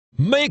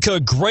Make a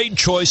great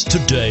choice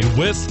today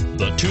with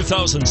the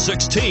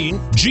 2016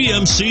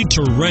 GMC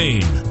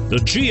Terrain. The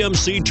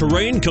GMC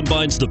Terrain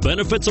combines the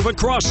benefits of a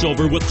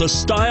crossover with the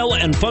style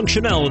and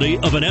functionality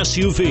of an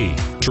SUV.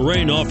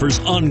 Terrain offers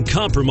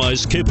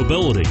uncompromised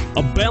capability,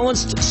 a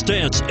balanced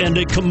stance, and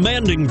a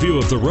commanding view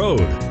of the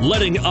road,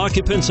 letting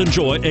occupants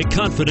enjoy a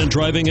confident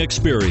driving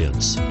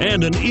experience.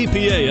 And an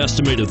EPA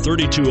estimated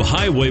 32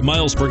 highway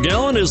miles per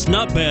gallon is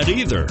not bad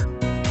either,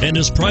 and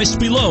is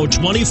priced below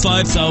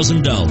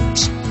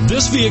 $25,000.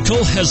 This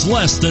vehicle has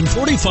less than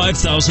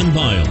 45,000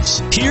 miles.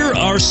 Here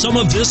are some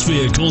of this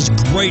vehicle's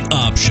great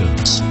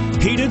options: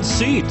 heated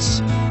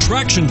seats,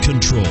 traction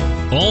control,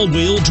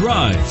 all-wheel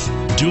drive,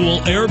 dual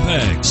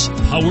airbags,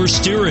 power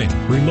steering,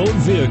 remote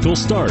vehicle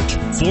start,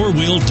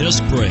 four-wheel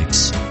disc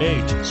brakes,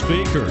 8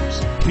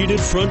 speakers, heated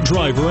front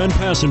driver and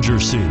passenger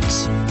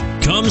seats.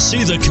 Come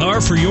see the car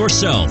for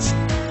yourself.